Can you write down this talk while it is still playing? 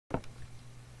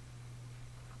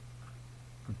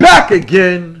back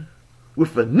again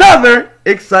with another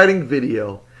exciting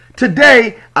video.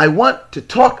 Today, I want to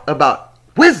talk about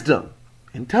wisdom,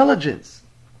 intelligence,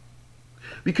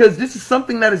 because this is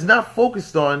something that is not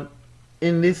focused on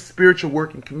in this spiritual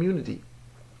working community.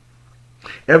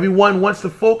 Everyone wants to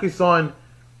focus on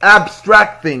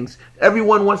abstract things.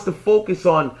 Everyone wants to focus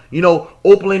on,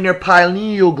 opening their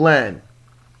pineal gland.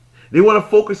 They want to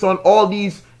focus on all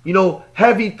these,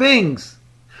 heavy things,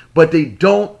 but they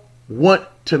don't want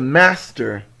to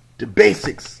master the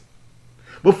basics.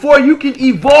 Before you can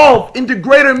evolve into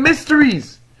greater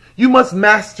mysteries, you must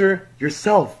master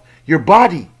yourself, your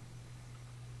body,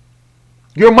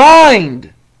 your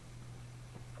mind.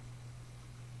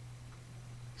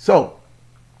 So,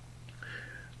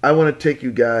 I want to take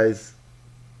you guys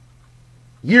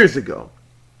years ago.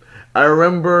 I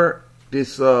remember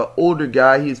this older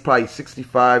guy, he's probably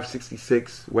 65,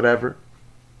 66, whatever.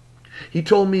 He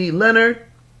told me, Leonard,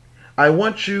 I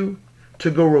want you to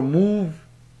go remove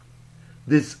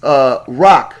this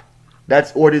rock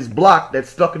or this block that's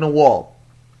stuck in the wall.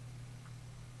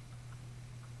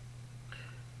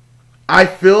 I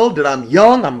feel that I'm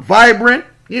young, I'm vibrant,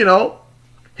 Here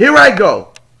I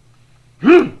go.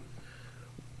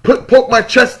 Poke my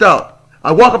chest out.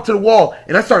 I walk up to the wall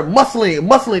and I start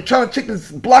muscling, trying to check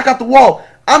this block out the wall.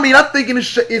 I'm thinking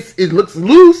it looks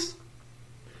loose.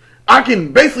 I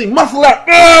can basically muscle out.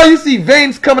 You see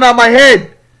veins coming out my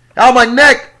head, out my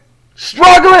neck,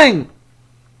 struggling.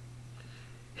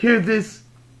 Here this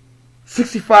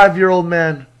 65-year-old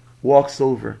man walks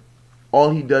over. All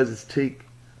he does is take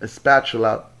a spatula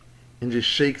out and just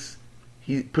shakes.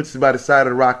 He puts it by the side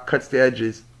of the rock, cuts the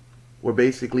edges, or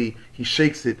basically he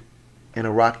shakes it and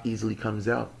a rock easily comes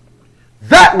out.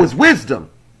 That was wisdom.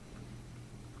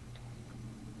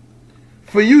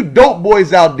 For you dope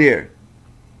boys out there,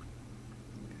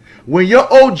 when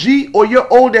your OG or your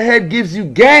older head gives you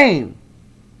game,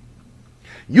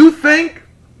 you think,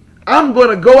 I'm going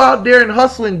to go out there and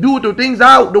hustle and do the things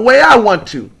the way I want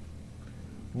to.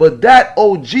 But that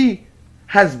OG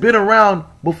has been around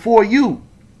before you.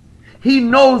 He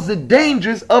knows the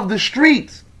dangers of the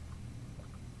streets.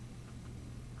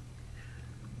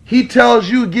 He tells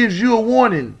you, gives you a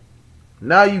warning.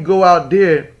 Now you go out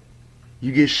there,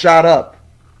 you get shot up.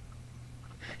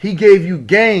 He gave you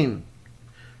game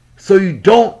so you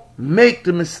don't make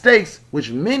the mistakes which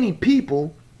many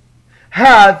people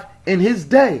have in his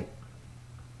day.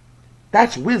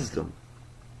 That's wisdom.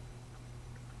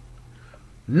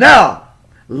 Now,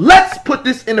 let's put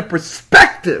this in a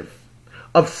perspective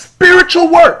of spiritual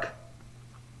work.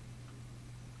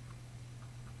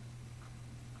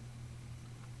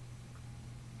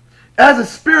 As a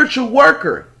spiritual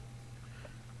worker,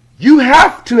 you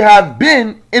have to have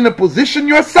been in a position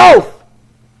yourself.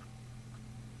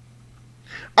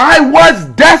 I was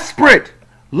desperate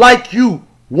like you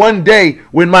one day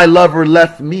when my lover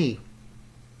left me.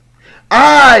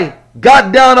 I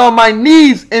got down on my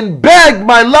knees and begged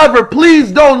my lover,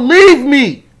 please don't leave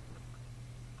me.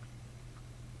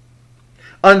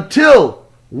 Until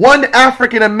one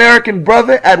African American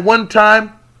brother at one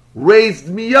time raised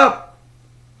me up.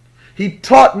 He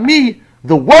taught me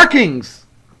the workings.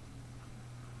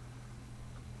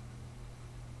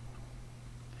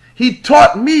 He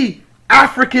taught me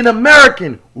African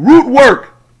American root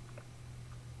work.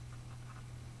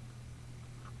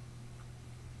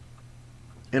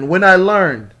 And when I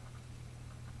learned,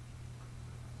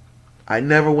 I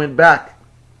never went back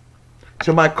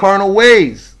to my carnal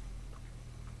ways.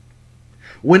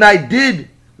 When I did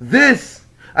this,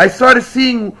 I started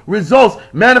seeing results,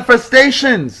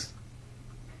 manifestations.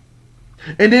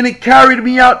 And then it carried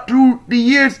me out through the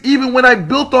years, even when I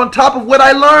built on top of what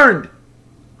I learned.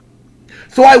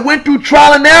 So I went through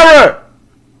trial and error.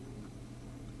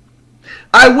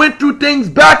 I went through things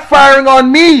backfiring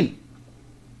on me.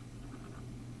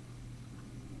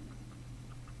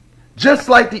 Just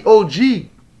like the OG,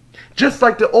 just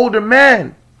like the older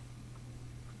man.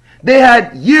 They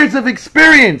had years of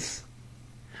experience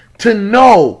to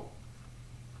know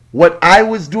what I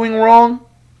was doing wrong.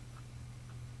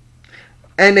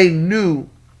 And they knew,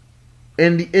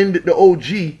 in the end, the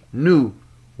OG knew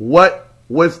what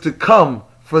was to come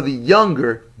for the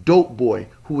younger dope boy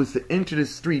who was to enter the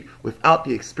street without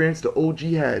the experience the OG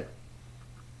had.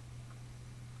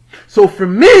 So for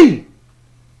me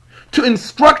to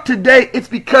instruct today, it's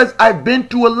because I've been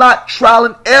through a lot, trial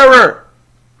and error.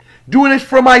 Doing this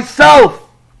for myself.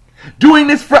 Doing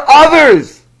this for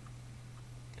others.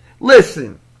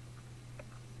 Listen.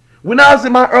 When I was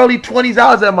in my early 20s,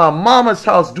 I was at my mama's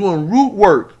house doing root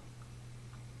work.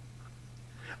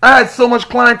 I had so much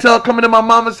clientele coming to my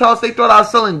mama's house, they thought I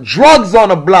was selling drugs on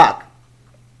the block.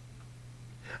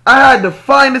 I had the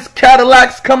finest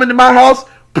Cadillacs coming to my house,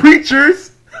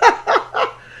 preachers,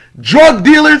 drug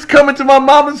dealers coming to my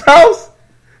mama's house.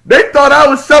 They thought I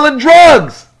was selling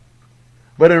drugs.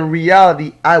 But in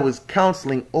reality, I was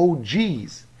counseling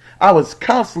OGs. I was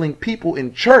counseling people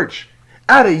in church.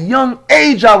 At a young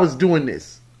age, I was doing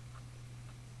this.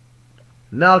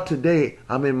 Now today,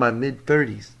 I'm in my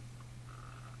mid-30s.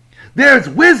 There's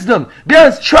wisdom.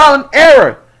 There's trial and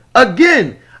error.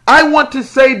 Again, I want to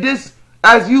say this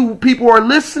as you people are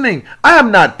listening. I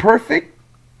am not perfect.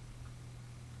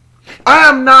 I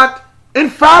am not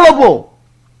infallible.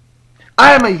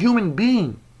 I am a human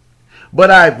being. But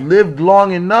I've lived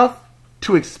long enough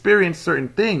to experience certain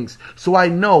things. So I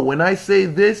know when I say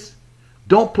this,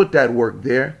 don't put that work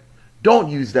there. Don't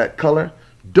use that color.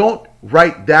 Don't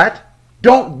write that.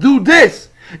 Don't do this.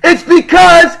 It's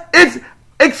because it's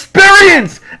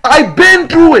experience. I've been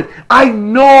through it. I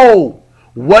know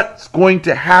what's going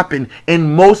to happen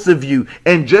in most of you.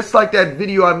 And just like that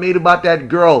video I made about that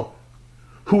girl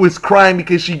who was crying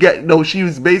because she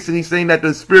was basically saying that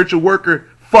the spiritual worker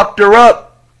fucked her up.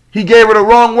 He gave her the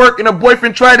wrong work and her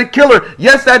boyfriend tried to kill her.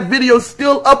 Yes, that video's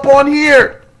still up on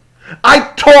here.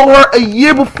 I told her a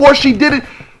year before she did it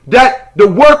that the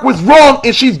work was wrong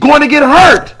and she's going to get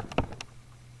hurt.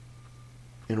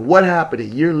 And what happened? A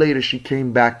year later, she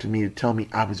came back to me to tell me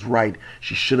I was right.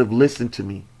 She should have listened to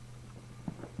me.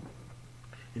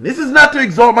 And this is not to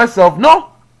exalt myself. No.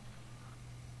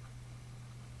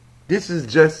 This is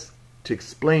just to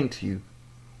explain to you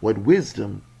what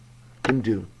wisdom can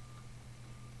do.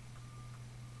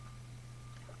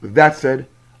 With that said,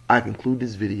 I conclude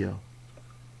this video.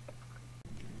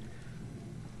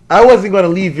 I wasn't going to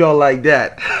leave y'all like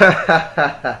that.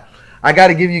 I got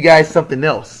to give you guys something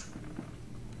else.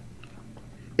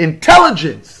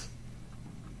 Intelligence.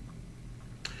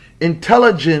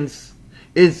 Intelligence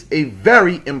is a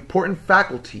very important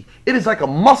faculty. It is like a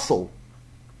muscle.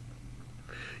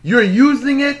 You're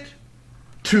using it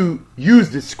to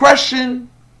use discretion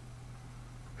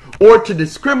or to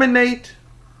discriminate,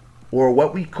 or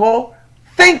what we call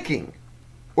thinking,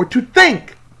 or to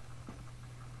think.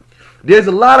 There's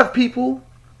a lot of people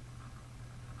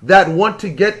that want to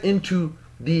get into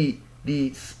the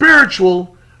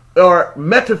spiritual or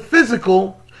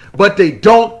metaphysical, but they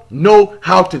don't know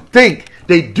how to think.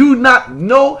 They do not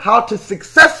know how to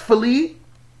successfully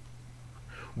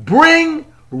bring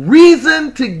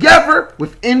reason together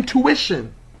with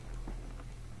intuition.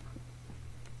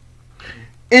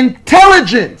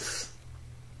 Intelligence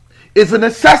is a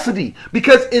necessity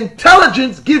because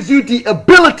intelligence gives you the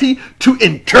ability to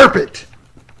interpret.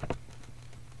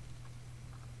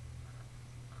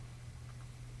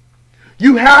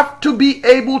 You have to be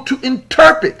able to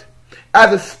interpret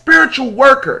as a spiritual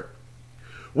worker.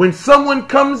 When someone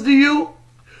comes to you,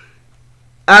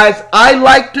 as I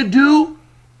like to do,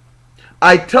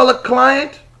 I tell a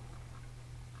client,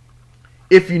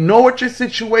 if you know what your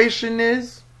situation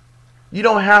is, you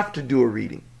don't have to do a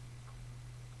reading.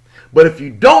 But if you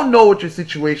don't know what your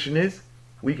situation is,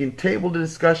 we can table the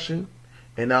discussion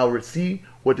and I'll receive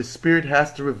what the Spirit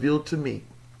has to reveal to me,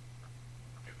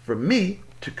 for me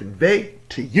to convey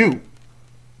to you.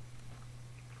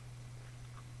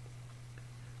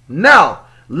 Now,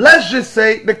 let's just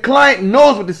say the client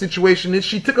knows what the situation is.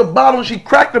 She took a bottle and she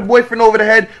cracked her boyfriend over the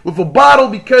head with a bottle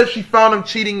because she found him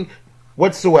cheating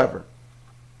whatsoever.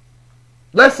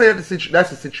 Let's say that's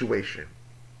the situation.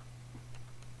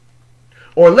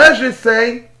 Or let's just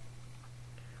say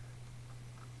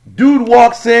dude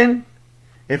walks in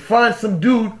and finds some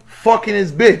dude fucking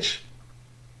his bitch.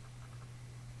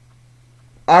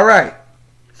 Alright,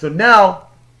 so now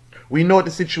we know what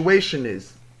the situation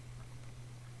is.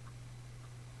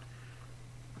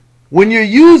 When you're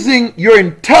using your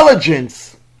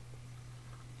intelligence,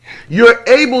 you're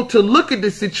able to look at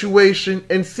the situation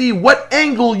and see what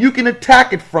angle you can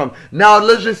attack it from. Now,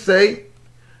 let's just say,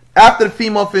 after the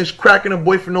female finished cracking her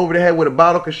boyfriend over the head with a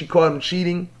bottle because she caught him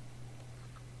cheating,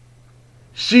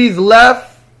 she's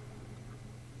left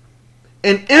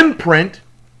an imprint,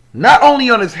 not only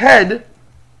on his head,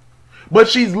 but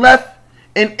she's left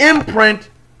an imprint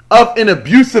of an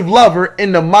abusive lover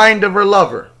in the mind of her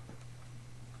lover.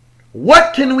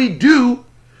 What can we do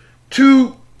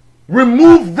to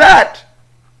remove that?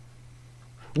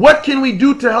 What can we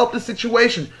do to help the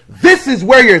situation? This is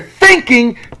where your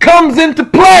thinking comes into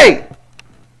play.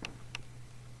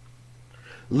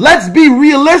 Let's be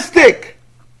realistic.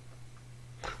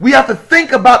 We have to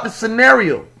think about the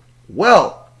scenario.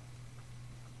 Well,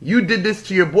 you did this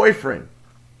to your boyfriend.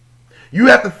 You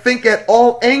have to think at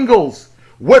all angles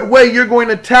what way you're going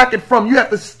to attack it from. You have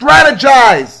to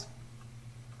strategize.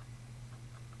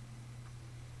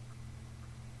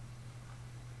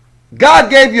 God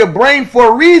gave you a brain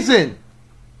for a reason.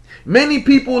 Many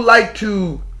people like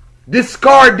to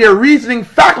discard their reasoning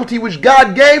faculty which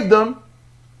God gave them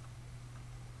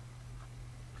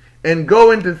and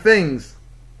go into things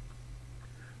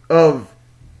of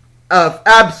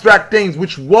abstract things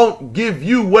which won't give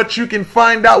you what you can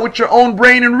find out with your own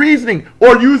brain and reasoning,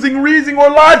 or using reasoning or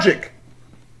logic.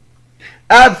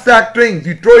 Abstract things.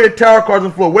 You throw your tarot cards on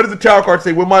the floor. What does the tarot card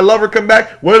say? Will my lover come back?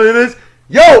 What it is?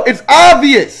 Yo, it's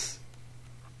obvious.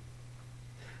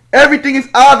 Everything is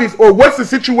obvious. Or what's the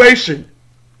situation?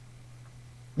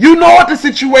 You know what the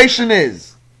situation is.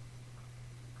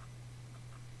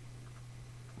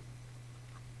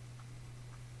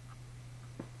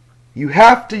 You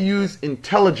have to use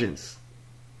intelligence.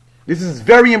 This is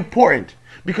very important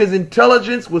because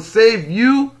intelligence will save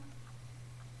you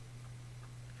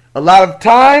a lot of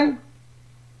time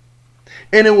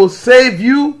and it will save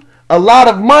you a lot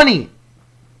of money.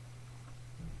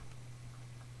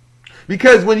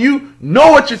 Because when you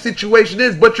know what your situation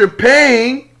is, but you're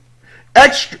paying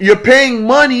extra, you're paying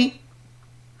money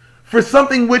for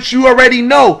something which you already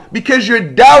know because you're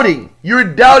doubting.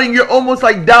 You're almost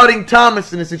like doubting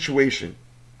Thomas in a situation.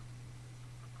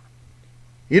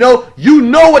 You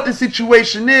know what the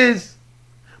situation is,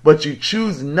 but you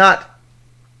choose not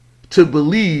to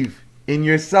believe in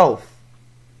yourself.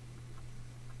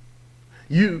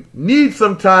 You need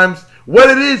sometimes what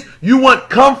it is, you want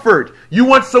comfort. You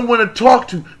want someone to talk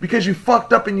to because you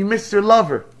fucked up and you missed your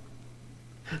lover.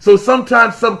 So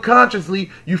sometimes subconsciously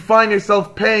you find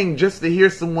yourself paying just to hear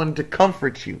someone to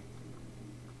comfort you.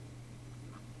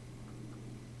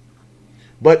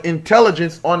 But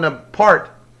intelligence on the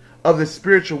part of the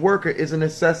spiritual worker is a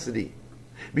necessity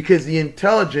because the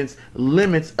intelligence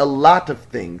limits a lot of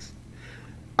things.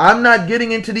 I'm not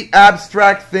getting into the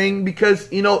abstract thing because,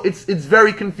 it's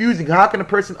very confusing. How can a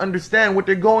person understand what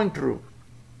they're going through?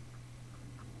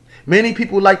 Many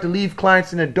people like to leave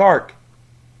clients in the dark.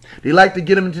 They like to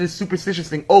get them into this superstitious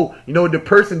thing. Oh, the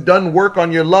person done work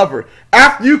on your lover.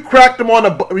 After you cracked them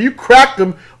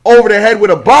over the head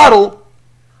with a bottle,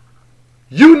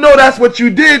 that's what you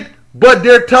did, but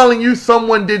they're telling you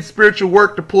someone did spiritual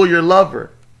work to pull your lover.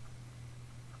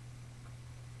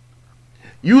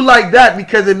 You like that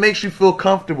because it makes you feel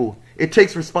comfortable. It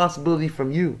takes responsibility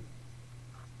from you.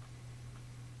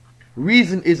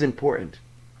 Reason is important.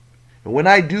 And when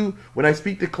I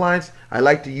speak to clients, I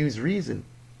like to use reason.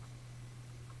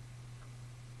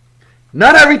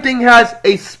 Not everything has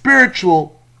a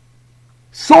spiritual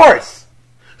source.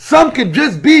 Some could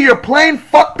just be your plain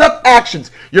fucked up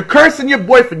actions. You're cursing your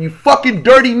boyfriend, you fucking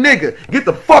dirty nigga. Get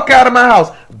the fuck out of my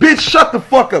house. Bitch, shut the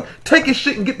fuck up. Take your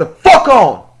shit and get the fuck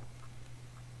on.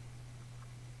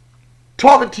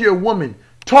 Talking to your woman,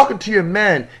 talking to your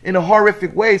man in a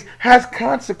horrific ways has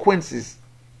consequences.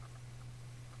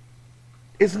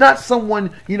 It's not someone,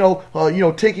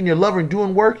 taking your lover and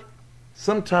doing work.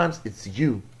 Sometimes it's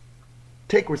you.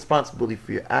 Take responsibility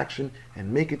for your action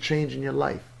and make a change in your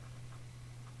life.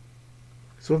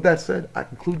 So with that said, I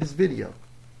conclude this video.